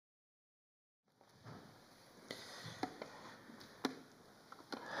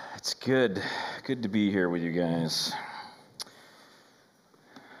It's good to be here with you guys.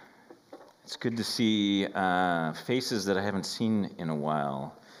 It's good to see faces that I haven't seen in a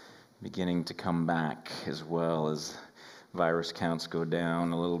while beginning to come back, as well as virus counts go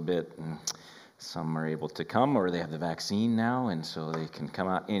down a little bit, and some are able to come, or they have the vaccine now, and so they can come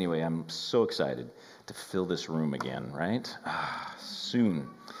out. Anyway, I'm so excited to fill this room again, right? Soon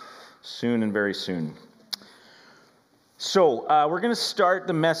and very soon. So we're going to start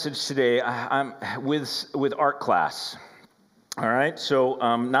the message today with art class. All right. So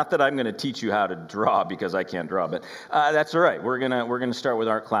not that I'm going to teach you how to draw because I can't draw, but that's all right. We're gonna start with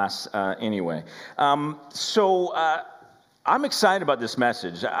art class anyway. So I'm excited about this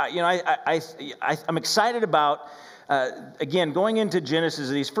message. I'm excited about again going into Genesis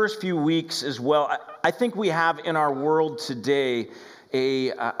these first few weeks as well. I think we have in our world today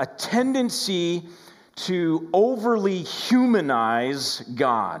a tendency to overly humanize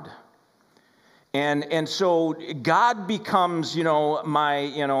God. And so God becomes, in my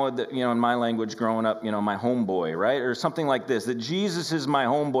language growing up, my homeboy, right? Or something like this, that Jesus is my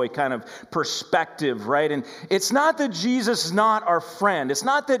homeboy kind of perspective, right? And it's not that Jesus is not our friend. It's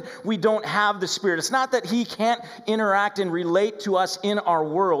not that we don't have the Spirit. It's not that he can't interact and relate to us in our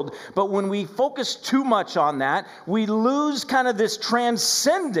world. But when we focus too much on that, we lose kind of this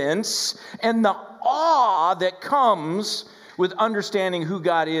transcendence and the awe that comes with understanding who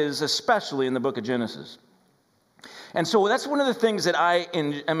God is, especially in the book of Genesis. And so that's one of the things that I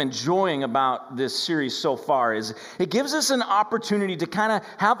am enjoying about this series so far, is it gives us an opportunity to kind of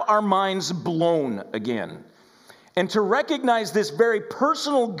have our minds blown again. And to recognize this very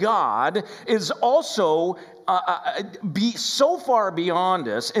personal God is also be so far beyond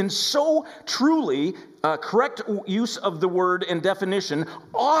us and so truly, correct use of the word and definition,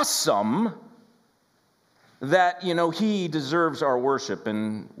 awesome, that, he deserves our worship,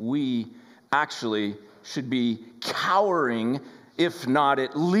 and we actually should be cowering, if not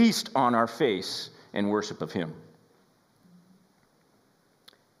at least on our face, in worship of him.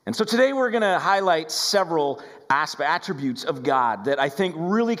 And so today we're going to highlight several attributes of God that I think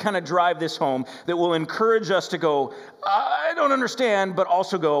really kind of drive this home, that will encourage us to go, I don't understand, but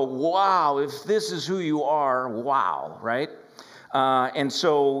also go, wow, if this is who you are, wow, right? And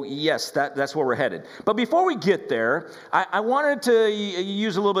so, yes, that's where we're headed. But before we get there, I wanted to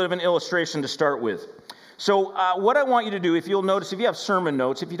use a little bit of an illustration to start with. So what I want you to do, if you'll notice, if you have sermon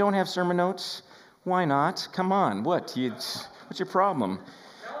notes, if you don't have sermon notes, why not? Come on, what's your problem?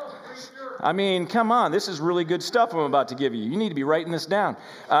 I mean, come on, this is really good stuff I'm about to give you. You need to be writing this down.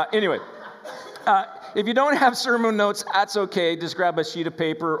 Anyway. If you don't have sermon notes, that's okay. Just grab a sheet of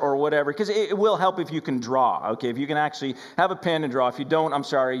paper or whatever, because it will help if you can draw, okay? If you can actually have a pen and draw. If you don't, I'm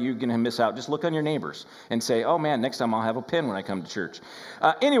sorry, you're going to miss out. Just look on your neighbors and say, oh, man, next time I'll have a pen when I come to church.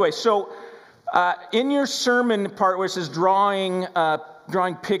 Anyway, so in your sermon part where it says drawing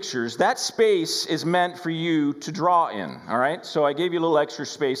pictures, that space is meant for you to draw in, all right? So I gave you a little extra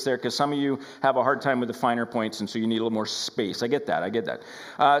space there because some of you have a hard time with the finer points, and so you need a little more space. I get that.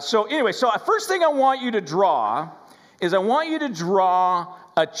 So anyway, first thing I want you to draw is I want you to draw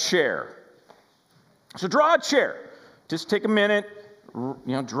a chair. So draw a chair. Just take a minute,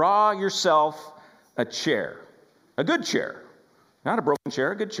 draw yourself a chair. A good chair. Not a broken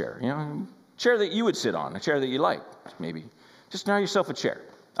chair, a good chair. A chair that you would sit on, a chair that you like, maybe. Just draw yourself a chair.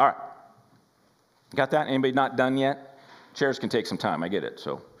 All right. Got that? Anybody not done yet? Chairs can take some time. I get it.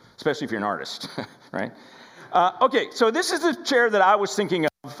 So, especially if you're an artist, right? Okay. So this is the chair that I was thinking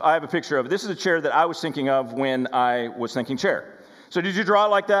of. I have a picture of it. This is the chair that I was thinking of when I was thinking chair. So did you draw it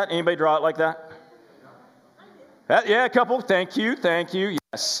like that? Anybody draw it like that? Yeah, a couple. Thank you.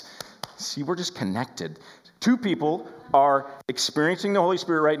 Yes. See, we're just connected. Two people are experiencing the Holy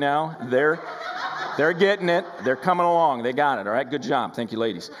Spirit right now. They're getting it. They're coming along. They got it. All right. Good job. Thank you,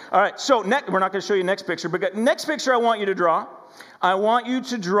 ladies. All right. So we're not going to show you next picture, but next picture I want you to draw. I want you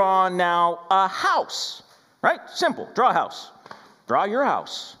to draw now a house. Right? Simple. Draw a house. Draw your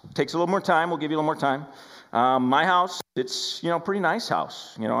house. Takes a little more time. We'll give you a little more time. My house, it's, pretty nice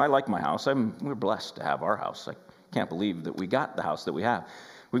house. I like my house. We're blessed to have our house. I can't believe that we got the house that we have.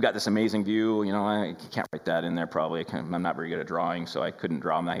 We've got this amazing view. I can't write that in there probably. I'm not very good at drawing, so I couldn't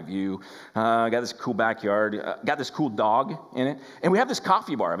draw my view. I got this cool backyard. Got this cool dog in it. And we have this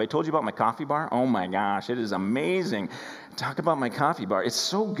coffee bar. Have I told you about my coffee bar? Oh, my gosh. It is amazing. Talk about my coffee bar. It's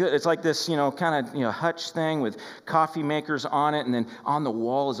so good. It's like this, kind of, hutch thing with coffee makers on it. And then on the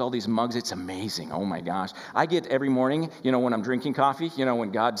wall is all these mugs. It's amazing. Oh, my gosh. I get every morning, when I'm drinking coffee,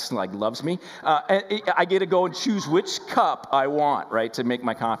 when God, loves me, I get to go and choose which cup I want, right, to make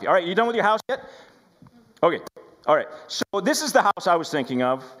my coffee. All right, you done with your house yet? Okay. All right. So this is the house I was thinking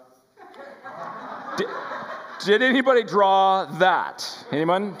of. Did anybody draw that?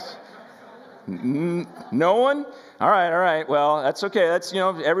 Anyone? No one? All right. Well, that's okay. That's,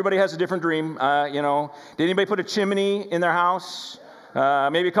 everybody has a different dream. Did anybody put a chimney in their house?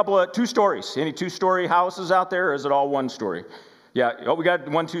 Maybe a couple of 2 stories. Any 2-story houses out there, or is it all 1 story? Yeah, we got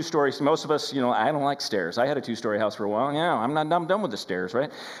 1 2-story. Most of us, I don't like stairs. I had a 2-story house for a while. Yeah, I'm done with the stairs, right?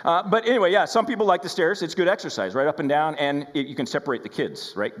 But anyway, yeah, some people like the stairs. It's good exercise, right? Up and down, and you can separate the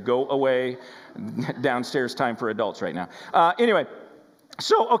kids, right? Go away, downstairs time for adults right now. Anyway.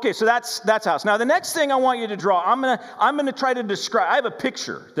 So that's house. Now the next thing I want you to draw, I'm gonna try to describe. I have a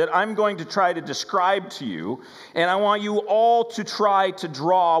picture that I'm going to try to describe to you, and I want you all to try to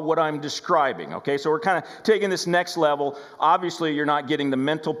draw what I'm describing. Okay, so we're kind of taking this next level. Obviously, you're not getting the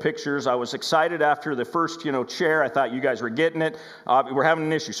mental pictures. I was excited after the first chair. I thought you guys were getting it. We're having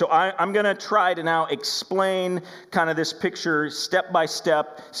an issue, so I'm gonna try to now explain kind of this picture step by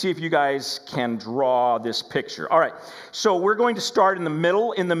step. See if you guys can draw this picture. All right. So we're going to start in the middle.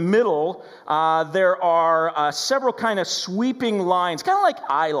 In the middle, there are several kind of sweeping lines, kind of like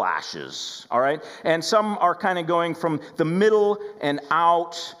eyelashes, all right? And some are kind of going from the middle and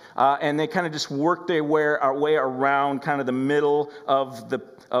out, and they kind of just work their way around kind of the middle of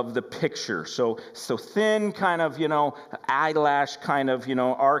the picture. So thin kind of, eyelash kind of,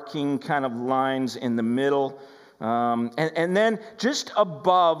 arcing kind of lines in the middle. And then just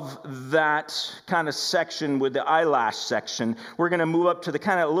above that kind of section with the eyelash section, we're going to move up to the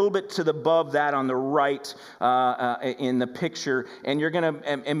kind of a little bit to the above that on the right in the picture, and you're going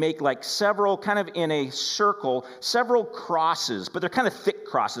to make like several kind of in a circle, several crosses, but they're kind of thick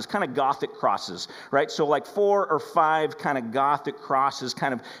crosses, kind of Gothic crosses, right? So like 4 or 5 kind of Gothic crosses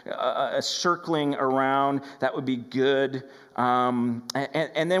kind of circling around. That would be good. And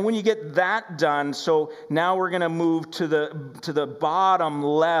then when you get that done, so now we're going to move to the bottom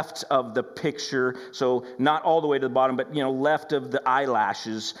left of the picture. So not all the way to the bottom, but left of the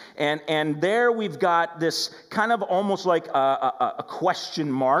eyelashes. And there we've got this kind of almost like a question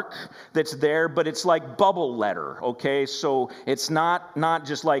mark that's there, but it's like bubble letter. Okay, so it's not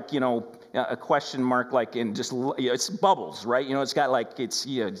just like a question mark like in just it's bubbles, right? It's got like it's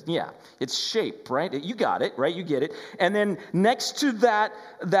shape, right? You got it, right? You get it. And then next to that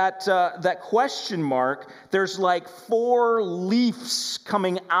question mark, there's like 4 leaves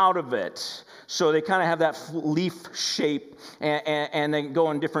coming out of it. So they kind of have that leaf shape, and they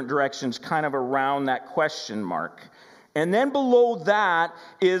go in different directions, kind of around that question mark. And then below that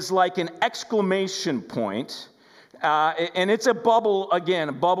is like an exclamation point. And it's a bubble, again,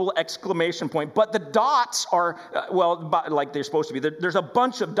 a bubble exclamation point. But the dots are, like they're supposed to be. There's a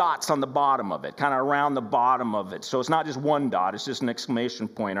bunch of dots on the bottom of it, kind of around the bottom of it. So it's not just one dot, it's just an exclamation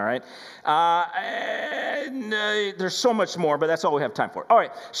point, all right? There's so much more, but that's all we have time for. All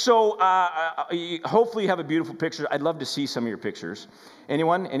right, so hopefully you have a beautiful picture. I'd love to see some of your pictures.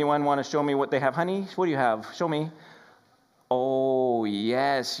 Anyone want to show me what they have? Honey, what do you have? Show me. Oh,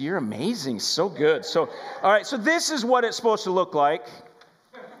 yes, you're amazing. So good. So, all right, so this is what it's supposed to look like.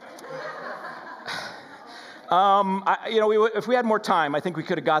 If we had more time, I think we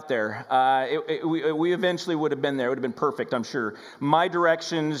could have got there. We eventually would have been there. It would have been perfect, I'm sure. My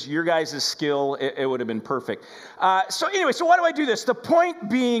directions, your guys' skill, it would have been perfect. So why do I do this? The point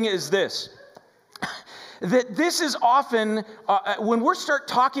being is this. That this is often, when we start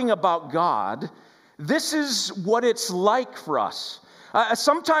talking about God, this is what it's like for us.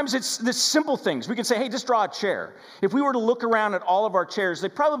 Sometimes it's the simple things. We can say, hey, just draw a chair. If we were to look around at all of our chairs,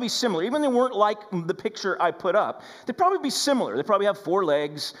 they'd probably be similar. Even if they weren't like the picture I put up, they'd probably be similar. They probably have 4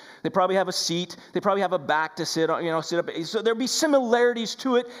 legs. They probably have a seat. They probably have a back to sit on, sit up. So there'd be similarities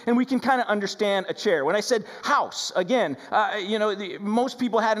to it, and we can kind of understand a chair. When I said house, again, most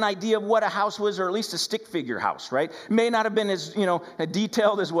people had an idea of what a house was, or at least a stick figure house, right? It may not have been as,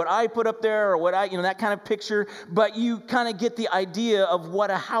 detailed as what I put up there, or what that kind of picture, but you kind of get the idea of what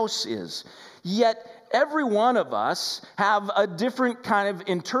a house is. Yet every one of us have a different kind of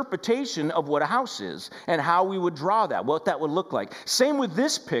interpretation of what a house is and how we would draw that, what that would look like. Same with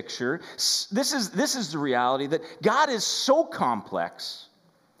this picture. This is the reality that God is so complex.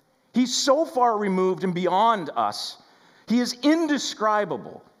 He's so far removed and beyond us. He is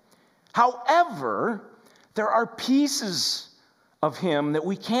indescribable. However, there are pieces of him that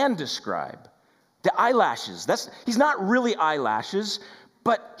we can describe. The eyelashes, he's not really eyelashes,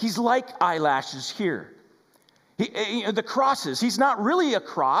 but he's like eyelashes here. The crosses, he's not really a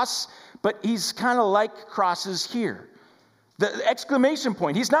cross, but he's kind of like crosses here. The exclamation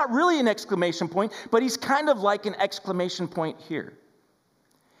point, he's not really an exclamation point, but he's kind of like an exclamation point here.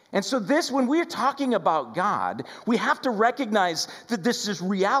 And so when we're talking about God, we have to recognize that this is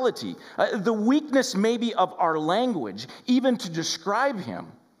reality. The weakness maybe of our language, even to describe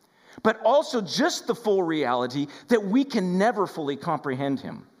him, but also just the full reality that we can never fully comprehend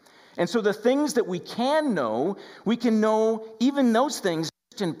him. And so the things that we can know even those things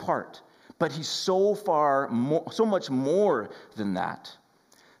just in part. But he's so much more than that.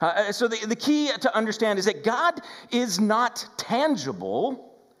 So the key to understand is that God is not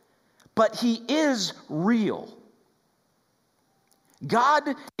tangible, but he is real. God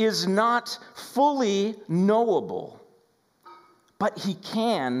is not fully knowable, but he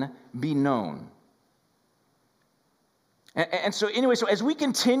can be known. And so as we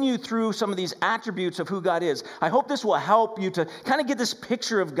continue through some of these attributes of who God is, I hope this will help you to kind of get this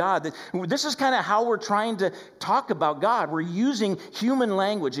picture of God. That this is kind of how we're trying to talk about God. We're using human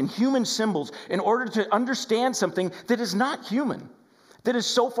language and human symbols in order to understand something that is not human, that is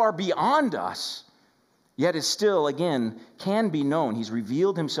so far beyond us, yet is still, again, can be known. He's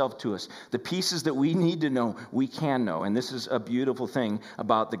revealed himself to us. The pieces that we need to know, we can know. And this is a beautiful thing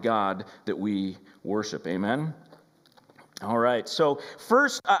about the God that we worship. Amen? All right, so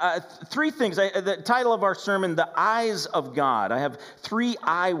first, three things. The title of our sermon, The Eyes of God. I have 3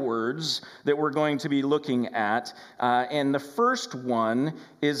 I words that we're going to be looking at. And the first one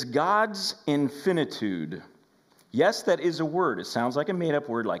is God's infinitude. Yes, that is a word. It sounds like a made-up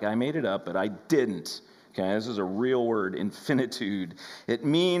word, like I made it up, but I didn't. Okay, this is a real word, infinitude. It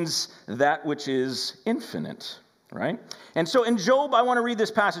means that which is infinite, right? And so in Job, I want to read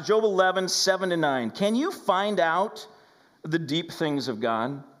this passage, Job 11, 7-9. Can you find out the deep things of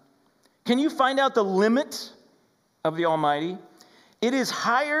God? Can you find out the limit of the Almighty? It is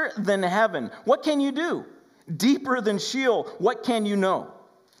higher than heaven. What can you do? Deeper than Sheol. What can you know?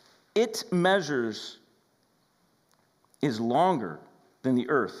 Its measures is longer than the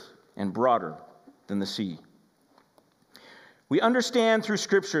earth and broader than the sea. We understand through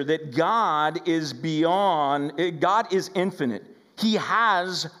Scripture that God is infinite. He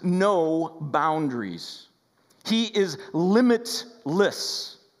has no boundaries. He is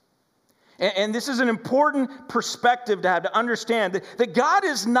limitless. And this is an important perspective to have, to understand that God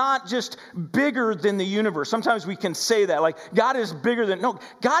is not just bigger than the universe. Sometimes we can say that, like God is bigger than, no,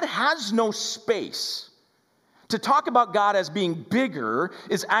 God has no space. To talk about God as being bigger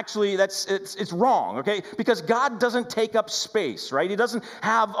is actually, it's wrong, okay? Because God doesn't take up space, right? He doesn't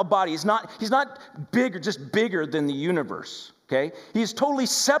have a body. He's not bigger, just bigger than the universe. Okay? He is totally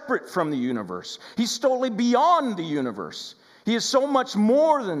separate from the universe. He's totally beyond the universe. He is so much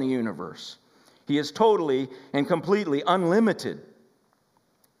more than the universe. He is totally and completely unlimited.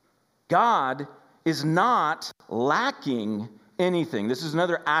 God is not lacking anything. This is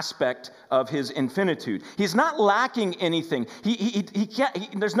another aspect of his infinitude. He's not lacking anything. He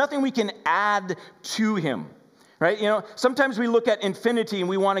can't. There's nothing we can add to him. Right? Sometimes we look at infinity and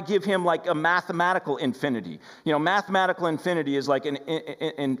we want to give him like a mathematical infinity. Mathematical infinity is like an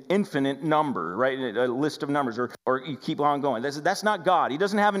infinite number, right? A list of numbers, or you keep on going. That's not God. He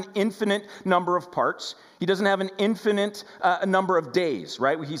doesn't have an infinite number of parts. He doesn't have an infinite number of days,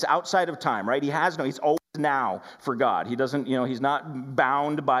 right? He's outside of time, right? He's always now for God. He doesn't, he's not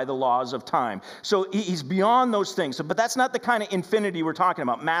bound by the laws of time. So he's beyond those things. But that's not the kind of infinity we're talking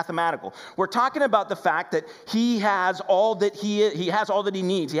about, mathematical. We're talking about the fact that he has all that he is. He has all that he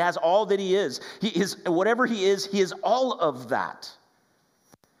needs. He has all that he is. Whatever he is all of that.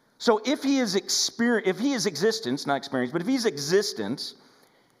 So if he is existence, not experience, but if he's existence,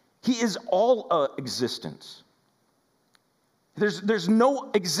 he is all existence. There's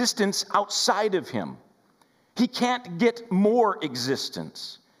no existence outside of him. He can't get more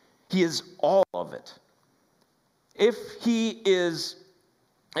existence. He is all of it. If he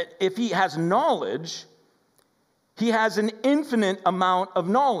has knowledge, he has an infinite amount of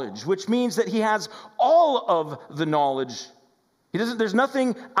knowledge, which means that he has all of the knowledge. There's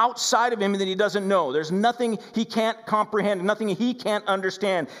nothing outside of him that he doesn't know. There's nothing he can't comprehend, nothing he can't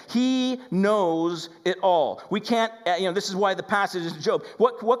understand. He knows it all. We can't, this is why the passage is Job.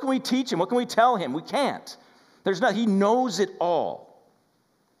 What can we teach him? What can we tell him? We can't. He knows it all.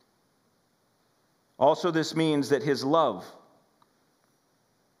 Also, this means that his love,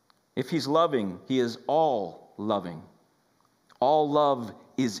 if he's loving, he is all loving. All love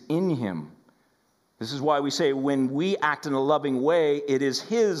is in him. This is why we say when we act in a loving way, it is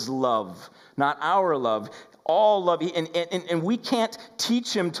his love, not our love. All love, and we can't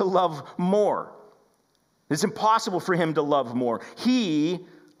teach him to love more. It's impossible for him to love more. He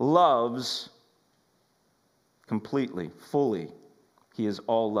loves completely, fully. He is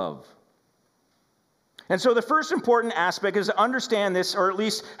all love. And so the first important aspect is to understand this, or at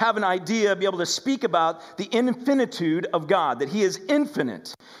least have an idea, be able to speak about the infinitude of God, that he is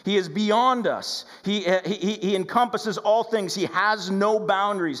infinite. He is beyond us. He encompasses all things. He has no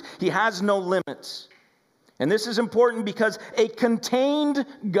boundaries. He has no limits. And this is important because a contained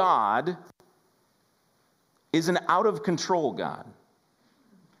God is an out-of-control God.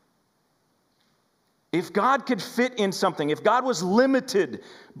 If God could fit in something, if God was limited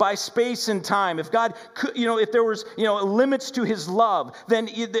by space and time, if God could, if there was, limits to his love, then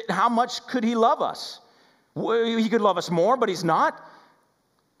how much could he love us? He could love us more, but he's not.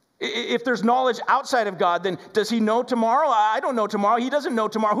 If there's knowledge outside of God, then does he know tomorrow? I don't know tomorrow. He doesn't know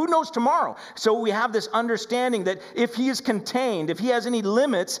tomorrow. Who knows tomorrow? So we have this understanding that if he is contained, if he has any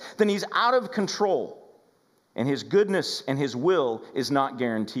limits, then he's out of control. And his goodness and his will is not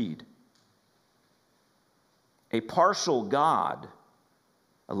guaranteed. A partial God,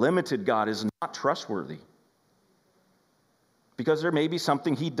 a limited God, is not trustworthy because there may be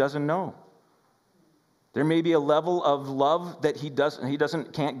something he doesn't know. There may be a level of love that he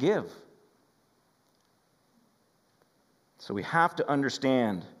can't give. So we have to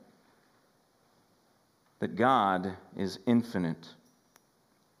understand that God is infinite.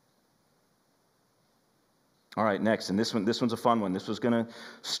 All right, next, and this one's a fun one. This was going to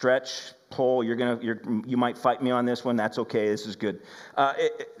stretch, pull. You might fight me on this one. That's okay. This is good.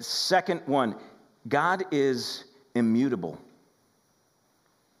 Second one, God is immutable.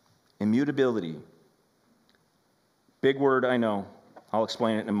 Immutability. Big word, I know. I'll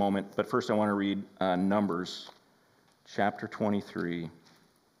explain it in a moment. But first, I want to read Numbers, chapter 23. I'll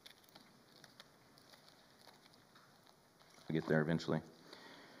get there eventually.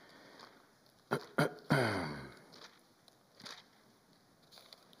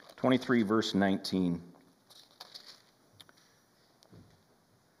 23, verse 19.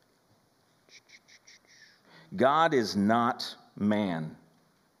 God is not man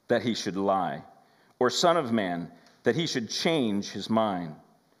that he should lie, or son of man that he should change his mind.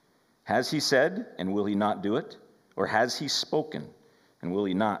 Has he said, and will he not do it? Or has he spoken, and will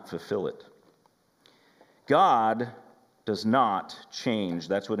he not fulfill it? God does not change.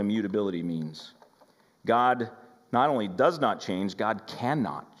 That's what immutability means. God not only does not change, God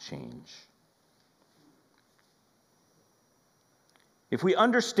cannot change. If we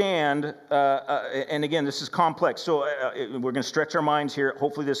understand, and again, this is complex, so we're going to stretch our minds here.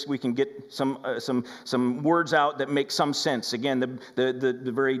 Hopefully, we can get some words out that make some sense. Again,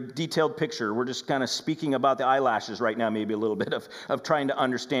 the very detailed picture. We're just kind of speaking about the eyelashes right now, maybe a little bit of trying to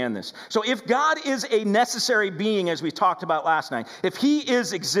understand this. So, if God is a necessary being, as we talked about last night, if he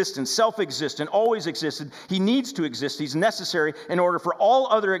is existent, self-existent, always existed, he needs to exist. He's necessary in order for all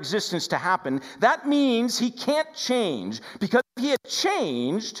other existence to happen. That means he can't change, because if he had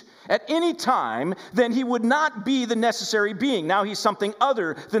changed at any time, then he would not be the necessary being. Now he's something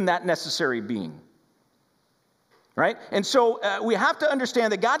other than that necessary being. Right? And so we have to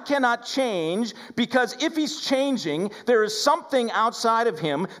understand that God cannot change, because if he's changing, there is something outside of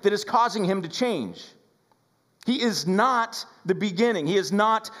him that is causing him to change. He is not the beginning. He is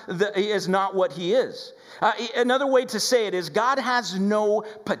not what he is. Another way to say it is God has no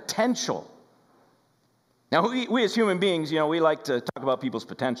potential. Now, we as human beings, we like to talk about people's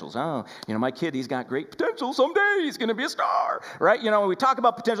potentials. Oh, my kid, he's got great potential. Someday he's going to be a star, right? We talk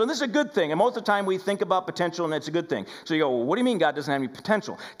about potential, and this is a good thing. And most of the time we think about potential, and it's a good thing. So you go, well, what do you mean God doesn't have any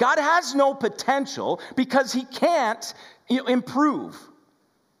potential? God has no potential because he can't improve.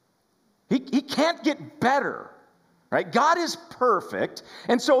 He can't get better. Right? God is perfect,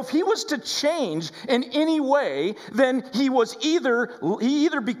 and so if he was to change in any way, then he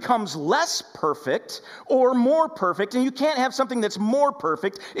either becomes less perfect or more perfect, and you can't have something that's more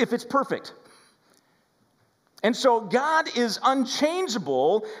perfect if it's perfect. And so God is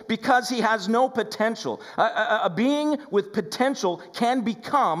unchangeable because he has no potential. A being with potential can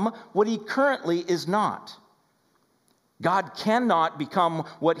become what he currently is not. God cannot become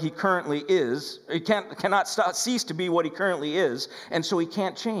what he currently is. He cannot cease to be what he currently is, and so he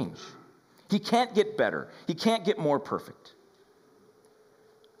can't change. He can't get better. He can't get more perfect.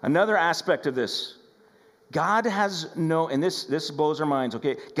 Another aspect of this, God has no, and this blows our minds,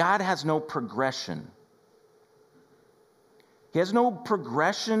 okay? God has no progression. He has no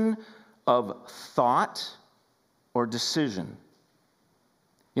progression of thought or decision.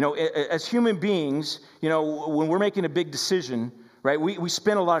 As human beings, when we're making a big decision, right, we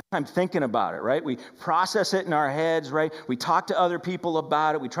spend a lot of time thinking about it, right? We process it in our heads, right? We talk to other people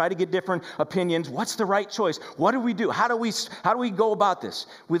about it. We try to get different opinions. What's the right choice? What do we do? How do we go about this?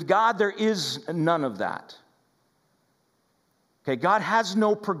 With God, there is none of that. Okay, God has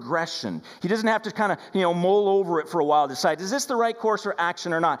no progression. He doesn't have to kind of, mull over it for a while to decide, is this the right course or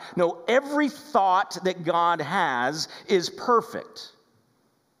action or not? No, every thought that God has is perfect.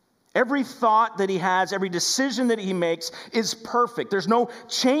 Every thought that he has, every decision that he makes is perfect. There's no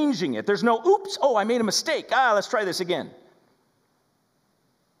changing it. There's no, oops, I made a mistake. Let's try this again.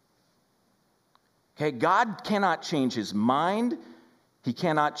 Okay, God cannot change his mind. He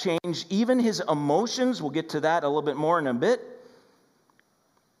cannot change even his emotions. We'll get to that a little bit more in a bit.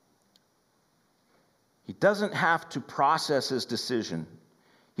 He doesn't have to process his decision.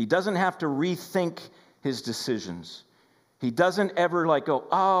 He doesn't have to rethink his decisions. He doesn't ever go,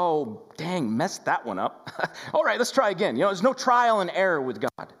 oh, dang, messed that one up. All right, let's try again. There's no trial and error with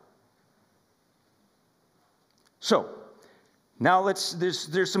God. So, now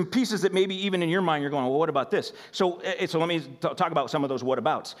there's some pieces that maybe even in your mind you're going, well, what about this? So let me talk about some of those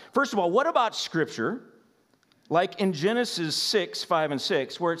what-abouts. First of all, what about Scripture? Like in Genesis 6, 5, and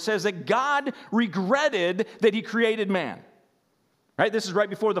 6, where it says that God regretted that he created man. Right? This is right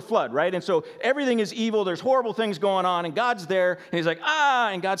before the flood, right? And so everything is evil. There's horrible things going on, and God's there, and he's like,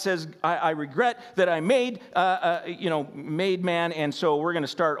 and God says, I regret that I made man, and so we're going to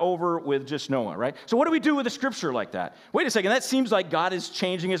start over with just Noah, right? So what do we do with a scripture like that? Wait a second, that seems like God is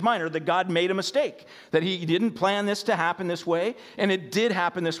changing his mind, or that God made a mistake, that he didn't plan this to happen this way, and it did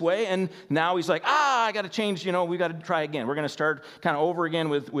happen this way, and now he's like, I got to change, we got to try again. We're going to start kind of over again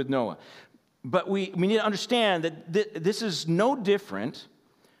with Noah. But we need to understand that this is no different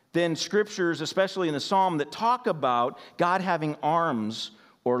than scriptures, especially in the Psalm, that talk about God having arms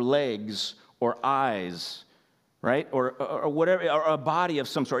or legs or eyes, right? Or whatever, or a body of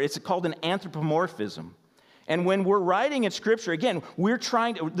some sort. It's called an anthropomorphism. And when we're writing in Scripture, again, we're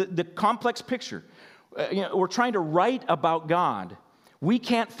trying to, the complex picture, we're trying to write about God. We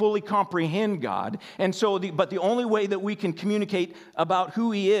can't fully comprehend God, and so, but the only way that we can communicate about who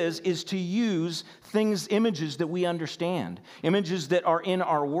he is to use images that we understand, images that are in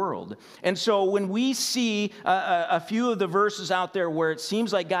our world. And so when we see a few of the verses out there where it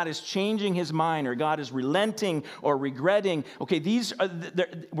seems like God is changing his mind, or God is relenting or regretting, okay, these are,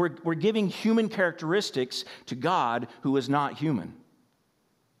 we're giving human characteristics to God who is not human.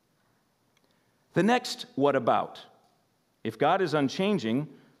 The next, what about? If God is unchanging,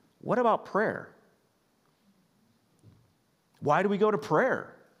 what about prayer? Why do we go to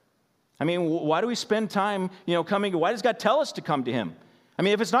prayer? I mean, why do we spend time, coming? Why does God tell us to come to him? I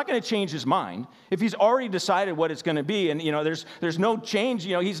mean, if it's not going to change his mind, if he's already decided what it's going to be, and, there's no change,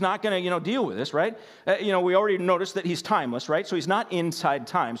 he's not going to, deal with this, right? We already noticed that he's timeless, right? So he's not inside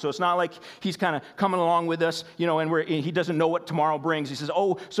time. So it's not like he's kind of coming along with us, and he doesn't know what tomorrow brings. He says,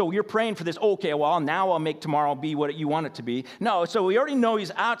 so you're praying for this. Okay, well, now I'll make tomorrow be what you want it to be. No, so we already know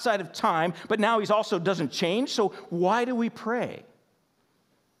he's outside of time, but now he's also doesn't change. So why do we pray?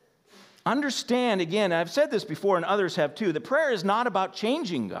 Understand, again, I've said this before and others have too, that prayer is not about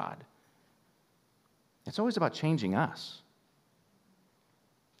changing God. It's always about changing us.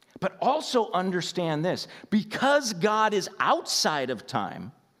 But also understand this, because God is outside of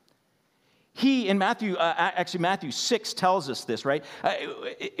time, he, in Matthew 6 tells us this, right?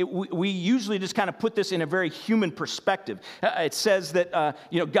 We usually just kind of put this in a very human perspective. It says that,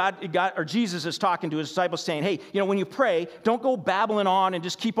 God, or Jesus is talking to his disciples saying, hey, when you pray, don't go babbling on and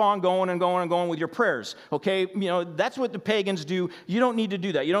just keep on going and going and going with your prayers, okay? That's what the pagans do. You don't need to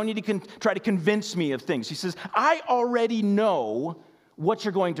do that. You don't need to try to convince me of things. He says, I already know what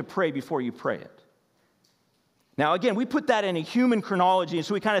you're going to pray before you pray it. Now, again, we put that in a human chronology, and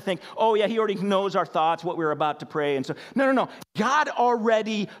so we kind of think, oh, yeah, he already knows our thoughts, what we're about to pray. And so, no. God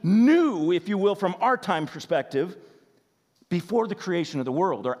already knew, if you will, from our time perspective, before the creation of the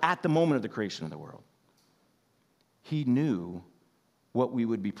world, or at the moment of the creation of the world. He knew what we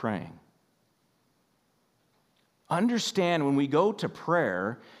would be praying. Understand, when we go to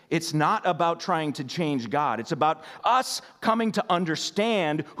prayer, it's not about trying to change God. It's about us coming to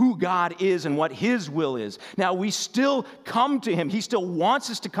understand who God is and what his will is. Now, we still come to him. He still wants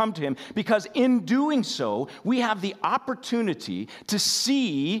us to come to him, because in doing so, we have the opportunity to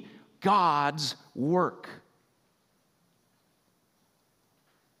see God's work.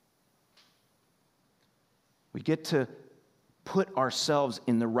 We get to put ourselves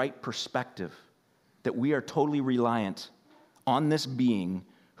in the right perspective, that we are totally reliant on this being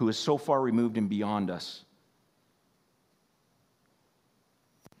who is so far removed and beyond us.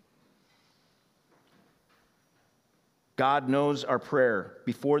 God knows our prayer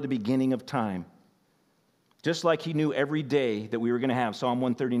before the beginning of time. Just like he knew every day that we were going to have, Psalm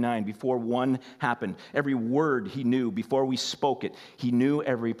 139, before one happened. Every word he knew before we spoke it. He knew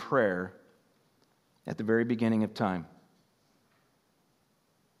every prayer at the very beginning of time.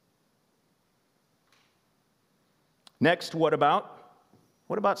 Next, what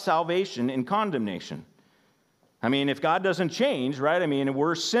about salvation and condemnation? I mean, if God doesn't change, right? I mean,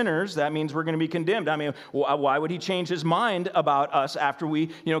 we're sinners. That means we're going to be condemned. I mean, why would he change his mind about us after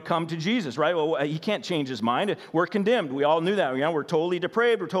we, come to Jesus, right? Well, he can't change his mind. We're condemned. We all knew that. We're totally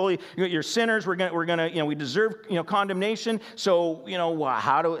depraved. We're totally, you're sinners. We're gonna, we deserve, condemnation. So,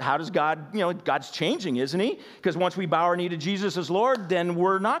 how does God, God's changing, isn't he? Because once we bow our knee to Jesus as Lord, then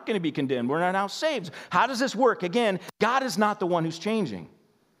we're not going to be condemned. We're not now saved. How does this work? Again, God is not the one who's changing.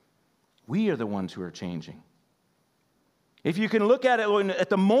 We are the ones who are changing. If you can look at it at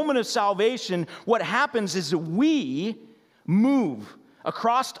the moment of salvation, what happens is that we move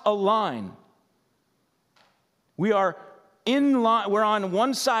across a line. We are in line, we're on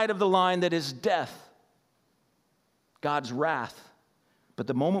one side of the line that is death, God's wrath. But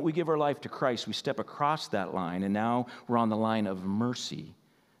the moment we give our life to Christ, we step across that line, and now we're on the line of mercy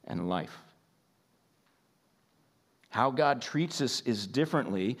and life. How God treats us is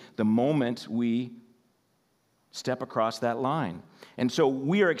differently the moment we step across that line. And so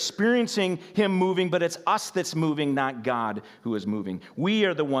we are experiencing him moving, but it's us that's moving, not God who is moving. We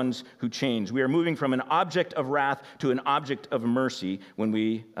are the ones who change. We are moving from an object of wrath to an object of mercy when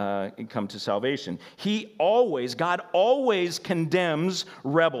we come to salvation. God always condemns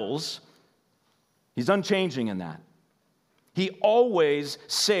rebels. He's unchanging in that. He always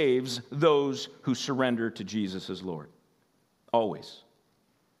saves those who surrender to Jesus as Lord. Always.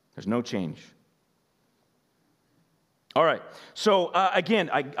 There's no change. All right, so again,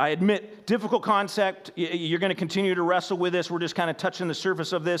 I admit, difficult concept. You're going to continue to wrestle with this. We're just kind of touching the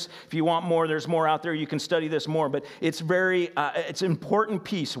surface of this. If you want more, there's more out there. You can study this more. But it's it's an important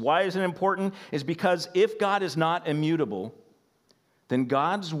piece. Why is it important? Is because if God is not immutable, then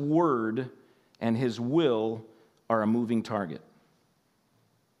God's word and his will are a moving target.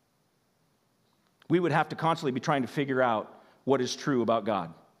 We would have to constantly be trying to figure out what is true about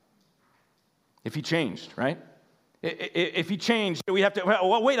God. If he changed, right? If he changed, we have to,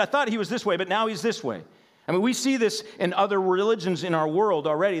 well, wait, I thought he was this way, but now he's this way. I mean, we see this in other religions in our world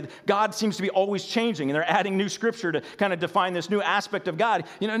already. God seems to be always changing, and they're adding new scripture to kind of define this new aspect of God.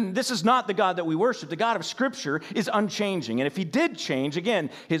 And this is not the God that we worship. The God of Scripture is unchanging. And if he did change, again,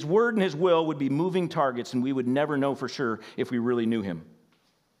 his word and his will would be moving targets, and we would never know for sure if we really knew him.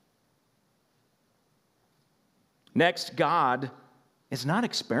 Next, God is not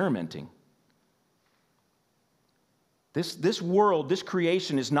experimenting. This world, this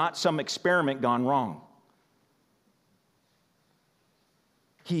creation is not some experiment gone wrong.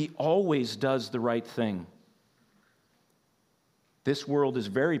 He always does the right thing. This world is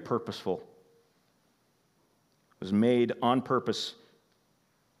very purposeful. It was made on purpose,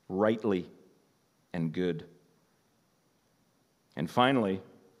 rightly and good. And finally,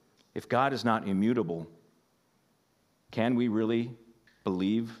 if God is not immutable, can we really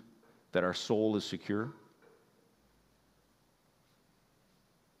believe that our soul is secure?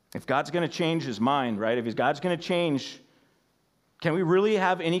 If God's going to change his mind, right? If God's going to change, can we really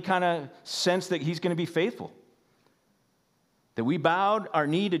have any kind of sense that he's going to be faithful? That we bowed our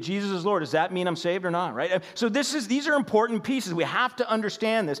knee to Jesus as Lord. Does that mean I'm saved or not, right? So these are important pieces. We have to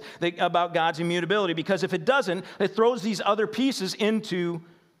understand this about God's immutability, because if it doesn't, it throws these other pieces into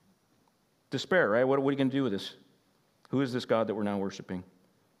despair, right? What are we going to do with this? Who is this God that we're now worshiping?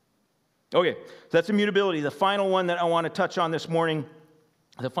 Okay, so that's immutability. The final one that I want to touch on this morning,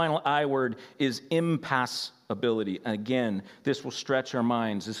 the final I word, is impassibility. Again, this will stretch our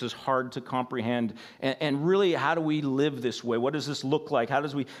minds. This is hard to comprehend. And really, how do we live this way? What does this look like? How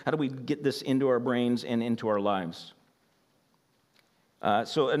do we get this into our brains and into our lives?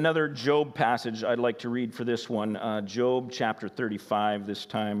 So another Job passage I'd like to read for this one. Job chapter 35 this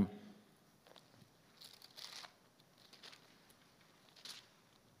time.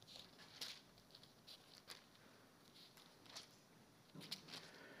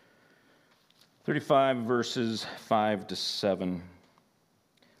 Verses 5 to 7.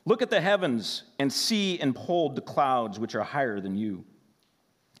 Look at the heavens and see and behold the clouds which are higher than you.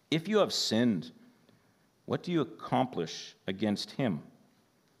 If you have sinned, what do you accomplish against him?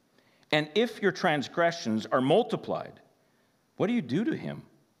 And if your transgressions are multiplied, what do you do to him?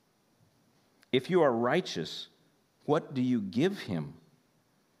 If you are righteous, what do you give him?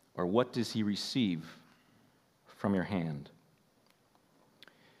 Or what does he receive from your hand?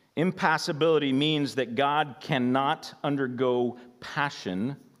 Impassibility means that God cannot undergo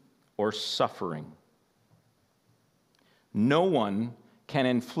passion or suffering. No one can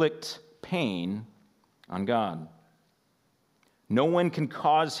inflict pain on God. No one can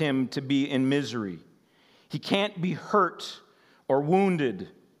cause him to be in misery. He can't be hurt or wounded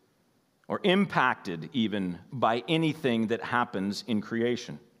or impacted even by anything that happens in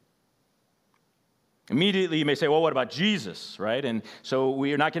creation. Immediately you may say, well, what about Jesus, right? And so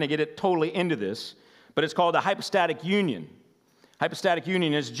we are not going to get it totally into this, but it's called a hypostatic union. Hypostatic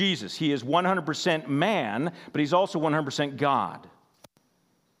union is Jesus. He is 100% man, but he's also 100% God.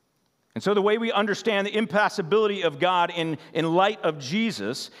 And so the way we understand the impassibility of God in light of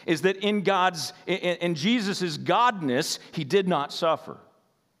Jesus is that in Jesus' godness, he did not suffer.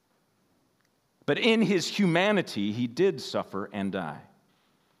 But in his humanity, he did suffer and die.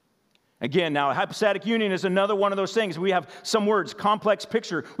 Again, now, hypostatic union is another one of those things. We have some words, complex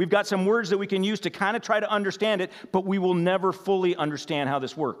picture. We've got some words that we can use to kind of try to understand it, but we will never fully understand how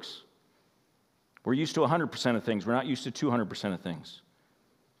this works. We're used to 100% of things. We're not used to 200% of things.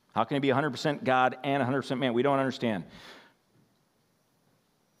 How can it be 100% God and 100% man? We don't understand.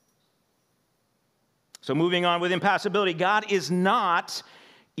 So moving on with impassibility, God is not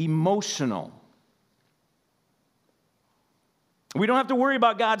emotional. We don't have to worry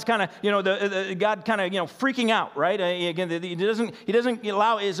about God's kind of, God kind of, freaking out, right? Again, he doesn't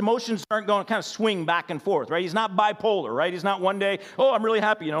allow, his emotions aren't going to kind of swing back and forth, right? He's not bipolar, right? He's not one day, oh, I'm really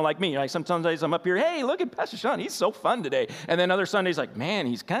happy, like me. Like sometimes I'm up here, hey, look at Pastor Sean, he's so fun today. And then other Sundays, like, man,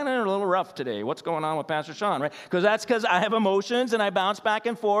 he's kind of a little rough today. What's going on with Pastor Sean, right? Because I have emotions and I bounce back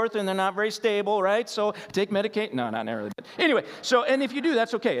and forth and they're not very stable, right? So take medication. No, not really. But anyway, and if you do,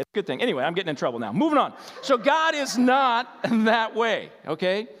 that's okay. It's a good thing. Anyway, I'm getting in trouble now. Moving on. So God is not that way,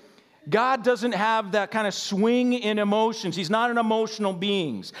 okay? God doesn't have that kind of swing in emotions. He's not an emotional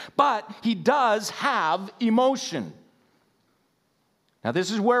being, but he does have emotion. Now, this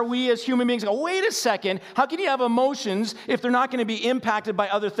is where we as human beings go, wait a second, how can you have emotions if they're not going to be impacted by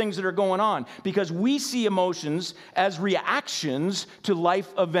other things that are going on? Because we see emotions as reactions to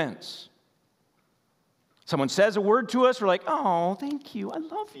life events. Someone says a word to us, we're like, oh, thank you, I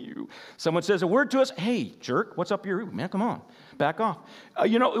love you. Someone says a word to us, hey, jerk, what's up your, man, come on, back off.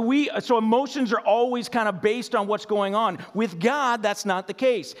 So emotions are always kind of based on what's going on. With God, that's not the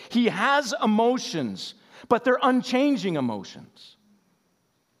case. He has emotions, but they're unchanging emotions.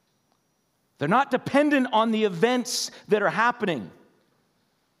 They're not dependent on the events that are happening.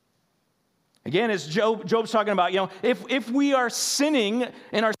 Again, as Job's talking about, if we are sinning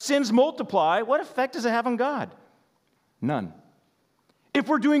and our sins multiply, what effect does it have on God? None. If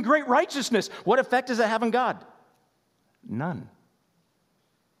we're doing great righteousness, what effect does it have on God? None.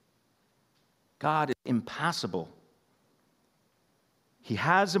 God is impassible. He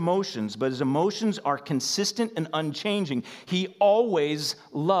has emotions, but his emotions are consistent and unchanging. He always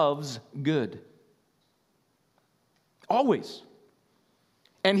loves good. Always.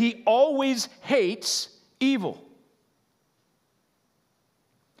 And he always hates evil.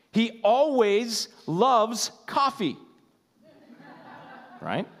 He always loves coffee.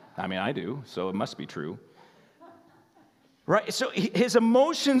 Right? I mean, I do, so it must be true. Right? So his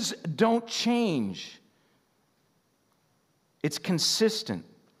emotions don't change. It's consistent.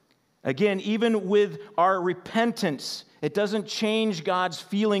 Again, even with our repentance, it doesn't change God's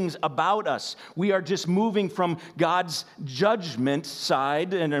feelings about us. We are just moving from God's judgment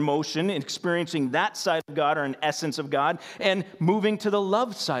side and emotion, and experiencing that side of God or an essence of God, and moving to the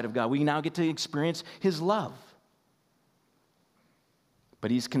love side of God. We now get to experience his love. But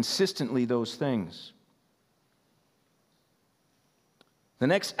he's consistently those things. The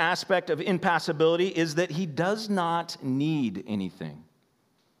next aspect of impassibility is that he does not need anything.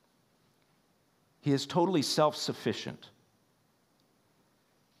 He is totally self-sufficient.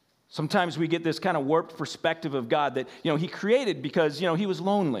 Sometimes we get this kind of warped perspective of God that, he created because, he was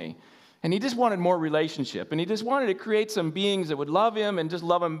lonely. And he just wanted more relationship. And he just wanted to create some beings that would love him and just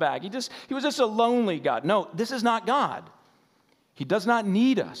love him back. He was just a lonely God. No, this is not God. He does not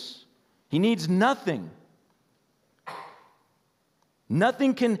need us. He needs nothing.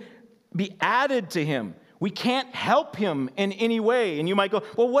 Nothing can be added to him. We can't help him in any way. And you might go,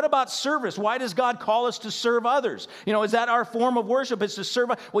 well, what about service? Why does God call us to serve others? Is that our form of worship? It's to serve.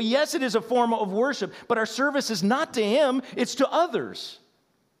 Well, yes, it is a form of worship, but our service is not to him, it's to others.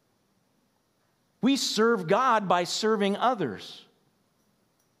 We serve God by serving others.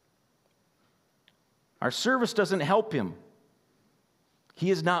 Our service doesn't help him.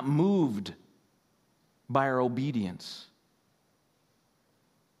 He is not moved by our obedience.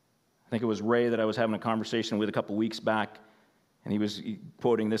 I think it was Ray that I was having a conversation with a couple weeks back, and he was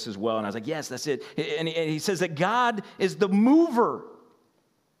quoting this as well, and I was like, yes, that's it. And he says that God is the mover.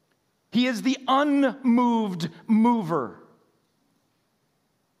 He is the unmoved mover.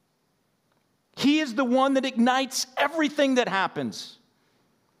 He is the one that ignites everything that happens.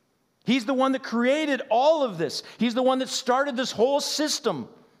 He's the one that created all of this. He's the one that started this whole system.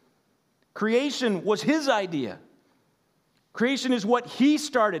 Creation was his idea. Creation is what he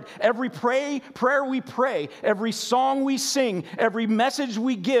started. Every prayer we pray, every song we sing, every message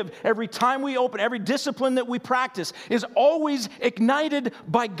we give, every time we open, every discipline that we practice is always ignited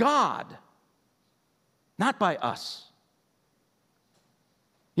by God, not by us.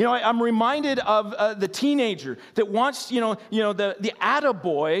 You know, I'm reminded of the teenager that wants, the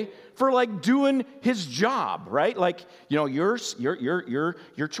attaboy for like doing his job, right? Like, your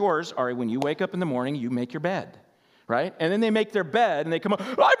chores are when you wake up in the morning, you make your bed, right? And then they make their bed and they come up,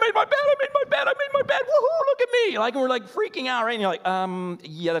 I made my bed, woohoo, look at me. Like, and we're like freaking out, right? And you're like,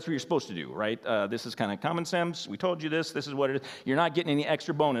 yeah, that's what you're supposed to do, right? This is kind of common sense. We told you this is what it is. You're not getting any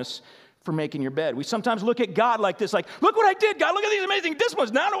extra bonus for making your bed. We sometimes look at God like this, like, look what I did, God, look at these amazing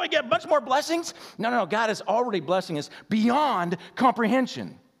disciplines. Now do I get much more blessings? No, God is already blessing us beyond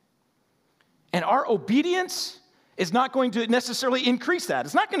comprehension. And our obedience is not going to necessarily increase that.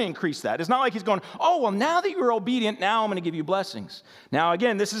 It's not going to increase that. It's not like he's going, oh, well, now that you're obedient, now I'm going to give you blessings. Now,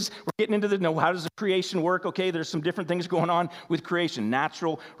 again, we're getting into how does the creation work? Okay, there's some different things going on with creation,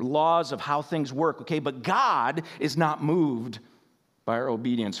 natural laws of how things work, okay? But God is not moved by our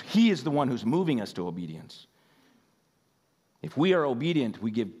obedience. He is the one who's moving us to obedience. If we are obedient,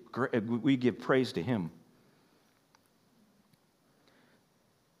 we give praise to him.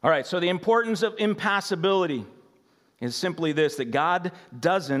 All right, so the importance of impassibility is simply this, that God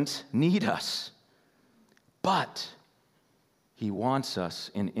doesn't need us, but he wants us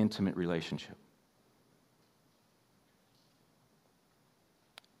in intimate relationship.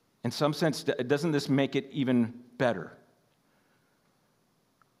 In some sense, doesn't this make it even better?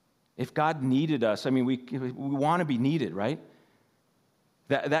 If God needed us, we want to be needed, right?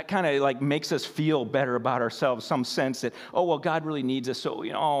 That kind of like makes us feel better about ourselves, some sense that, oh, well, God really needs us, so,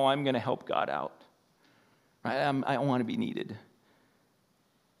 I'm going to help God out. Right? I want to be needed.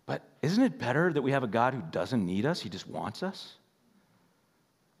 But isn't it better that we have a God who doesn't need us? He just wants us?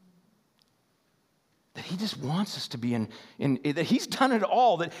 That he just wants us to be that he's done it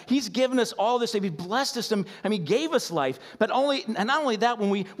all, that he's given us all this, that he blessed us, he gave us life. But not only that,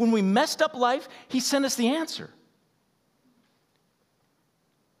 when we messed up life, he sent us the answer.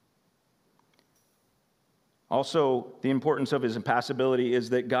 Also, the importance of his impassibility is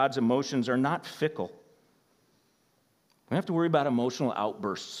that God's emotions are not fickle. We don't have to worry about emotional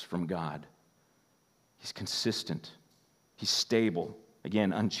outbursts from God. He's consistent. He's stable.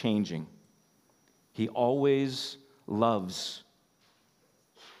 Again, unchanging. He always loves.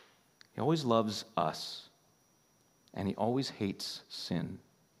 He always loves us. And he always hates sin.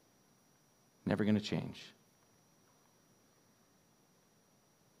 Never going to change.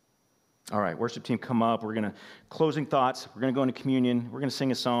 All right, worship team, come up. We're going to, closing thoughts. We're going to go into communion. We're going to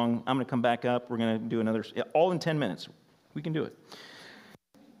sing a song. I'm going to come back up. We're going to do another, all in 10 minutes. We can do it.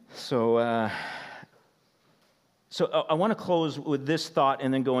 So I want to close with this thought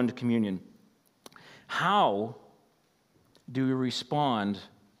and then go into communion. How do we respond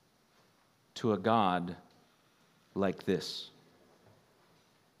to a God like this?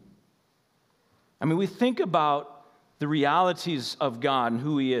 We think about the realities of God and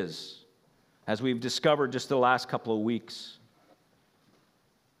who he is, as we've discovered just the last couple of weeks.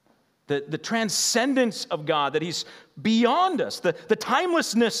 The transcendence of God, that he's beyond us, the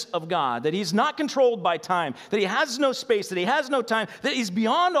timelessness of God, that he's not controlled by time, that he has no space, that he has no time, that he's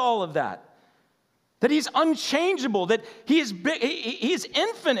beyond all of that. That he's unchangeable, that he is big, he's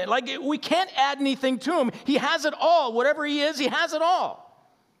infinite. Like, we can't add anything to him. He has it all. Whatever he is, he has it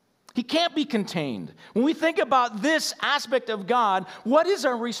all. He can't be contained. When we think about this aspect of God, what is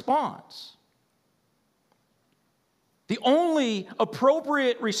our response? The only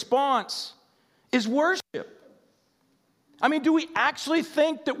appropriate response is worship. Do we actually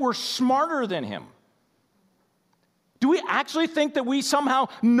think that we're smarter than him? Do we actually think that we somehow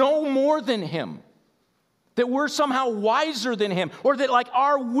know more than him? That we're somehow wiser than him, or that like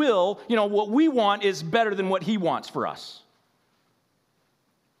our will, what we want is better than what he wants for us.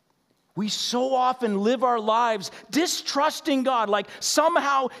 We so often live our lives distrusting God, like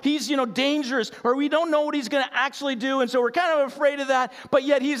somehow he's, dangerous, or we don't know what he's going to actually do, and so we're kind of afraid of that, but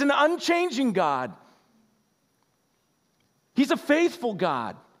yet he's an unchanging God. He's a faithful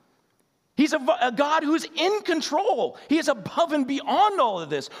God. He's a God who's in control. He is above and beyond all of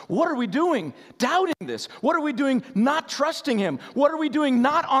this. What are we doing? Doubting this. What are we doing? Not trusting him. What are we doing?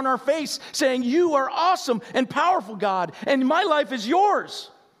 Not on our face saying, you are awesome and powerful, God, and my life is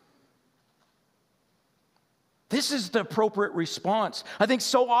yours. This is the appropriate response. I think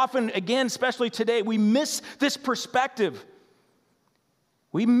so often, again, especially today, we miss this perspective.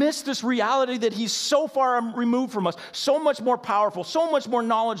 We miss this reality that he's so far removed from us, so much more powerful, so much more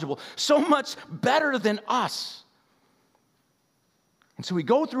knowledgeable, so much better than us. And so we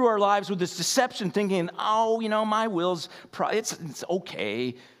go through our lives with this deception thinking, oh, my will's, it's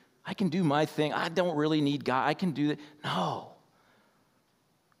okay. I can do my thing. I don't really need God. I can do that. No.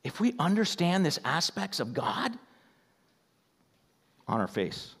 If we understand these aspects of God, on our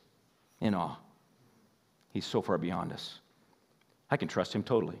face, in awe, he's so far beyond us. I can trust him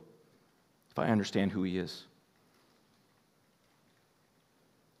totally if I understand who he is.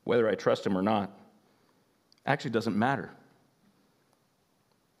 Whether I trust him or not actually doesn't matter.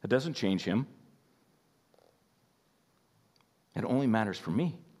 It doesn't change him. It only matters for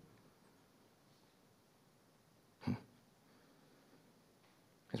me.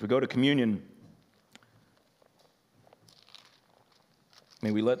 As we go to communion,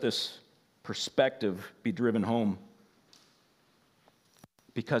 may we let this perspective be driven home.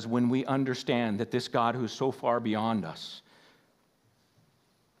 Because when we understand that this God who is so far beyond us,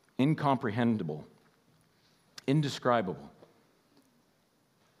 incomprehensible, indescribable,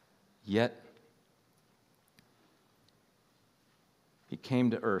 yet he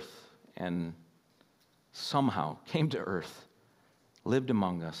came to earth and somehow came to earth, lived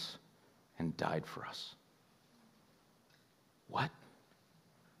among us, and died for us. What?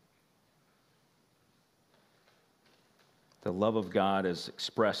 The love of God as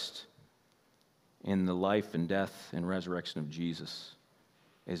expressed in the life and death and resurrection of Jesus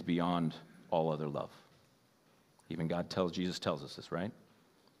is beyond all other love. Even Jesus tells us this, right?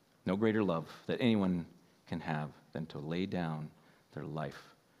 No greater love that anyone can have than to lay down their life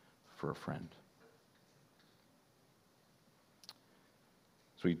for a friend.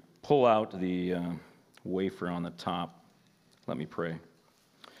 So we pull out the wafer on the top. Let me pray.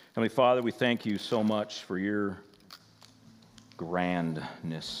 Heavenly Father, we thank you so much for your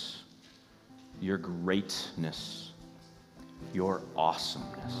grandness, your greatness, your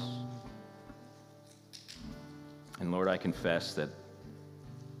awesomeness. And Lord, I confess that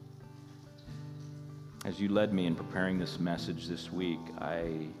as you led me in preparing this message this week,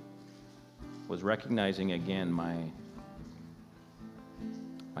 I was recognizing again my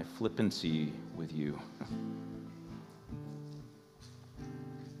flippancy with you.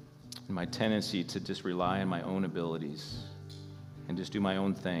 And my tendency to just rely on my own abilities and just do my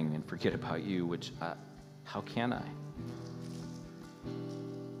own thing and forget about you, which, how can I?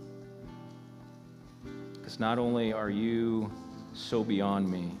 Because not only are you so beyond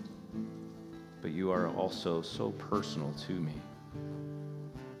me, but you are also so personal to me.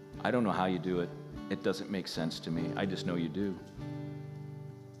 I don't know how you do it. It doesn't make sense to me. I just know you do.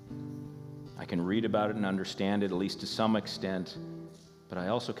 I can read about it and understand it, at least to some extent, but I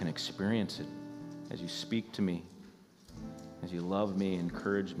also can experience it as you speak to me, as you love me,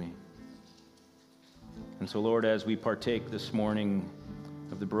 encourage me. And so, Lord, as we partake this morning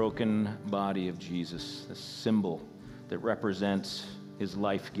of the broken body of Jesus, the symbol that represents his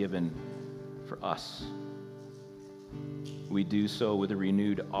life given for us, we do so with a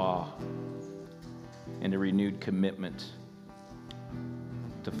renewed awe and a renewed commitment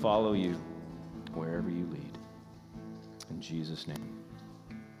to follow you wherever you lead. In Jesus' name.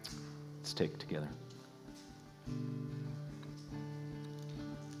 Let's take it together.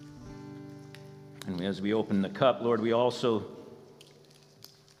 And as we open the cup, Lord, we also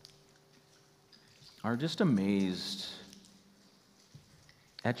are just amazed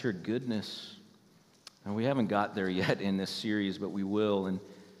at your goodness. And we haven't got there yet in this series, but we will. And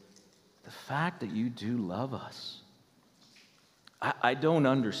the fact that you do love us. I don't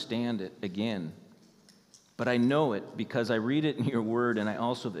understand it again, but I know it because I read it in your word and I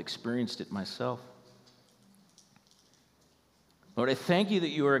also have experienced it myself. Lord, I thank you that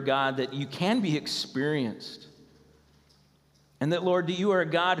you are a God that you can be experienced. And that, Lord, that you are a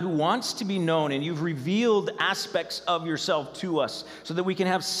God who wants to be known, and you've revealed aspects of yourself to us so that we can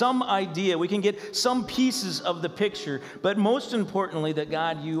have some idea, we can get some pieces of the picture. But most importantly, that,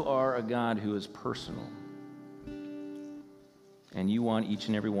 God, you are a God who is personal. And you want each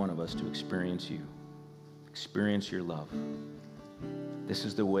and every one of us to experience you, experience your love. This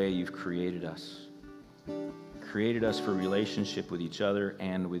is the way you've created us. Created us for relationship with each other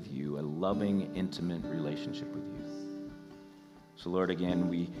and with you, a loving, intimate relationship with you. So, Lord, again,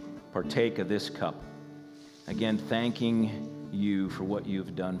 we partake of this cup, again, thanking you for what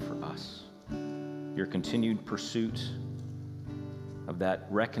you've done for us, your continued pursuit of that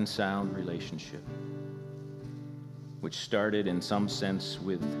reconciled relationship, which started in some sense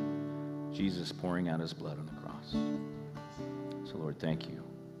with Jesus pouring out his blood on the cross. So, Lord, thank you.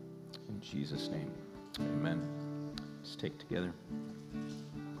 In Jesus' name, amen. Let's take together.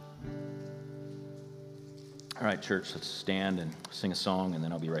 All right, church, let's stand and sing a song, and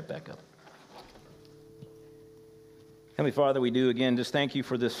then I'll be right back up. Heavenly Father, we do again just thank you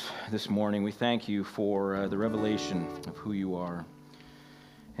for this morning. We thank you for the revelation of who you are.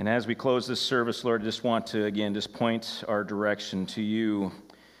 And as we close this service, Lord, I just want to again just point our direction to you,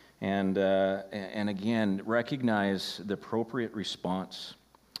 and again recognize the appropriate response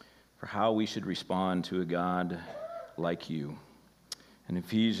for how we should respond to a God like you. In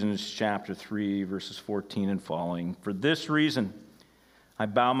Ephesians chapter 3, verses 14 and following, "For this reason I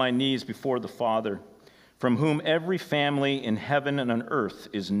bow my knees before the Father, from whom every family in heaven and on earth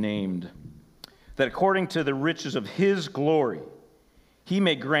is named, that according to the riches of his glory, he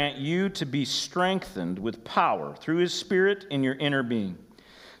may grant you to be strengthened with power through his Spirit in your inner being,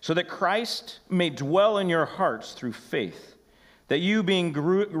 so that Christ may dwell in your hearts through faith, that you, being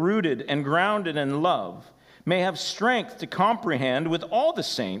rooted and grounded in love, may have strength to comprehend with all the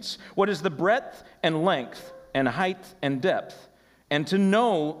saints what is the breadth and length and height and depth, and to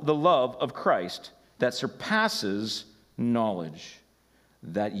know the love of Christ that surpasses knowledge,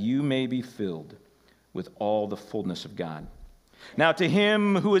 that you may be filled with all the fullness of God. Now to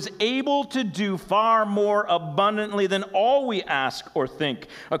him who is able to do far more abundantly than all we ask or think,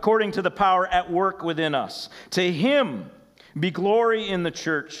 according to the power at work within us, to him be glory in the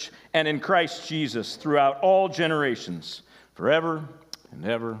church and in Christ Jesus throughout all generations, forever and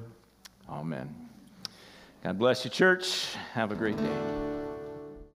ever. Amen." God bless you, church. Have a great day.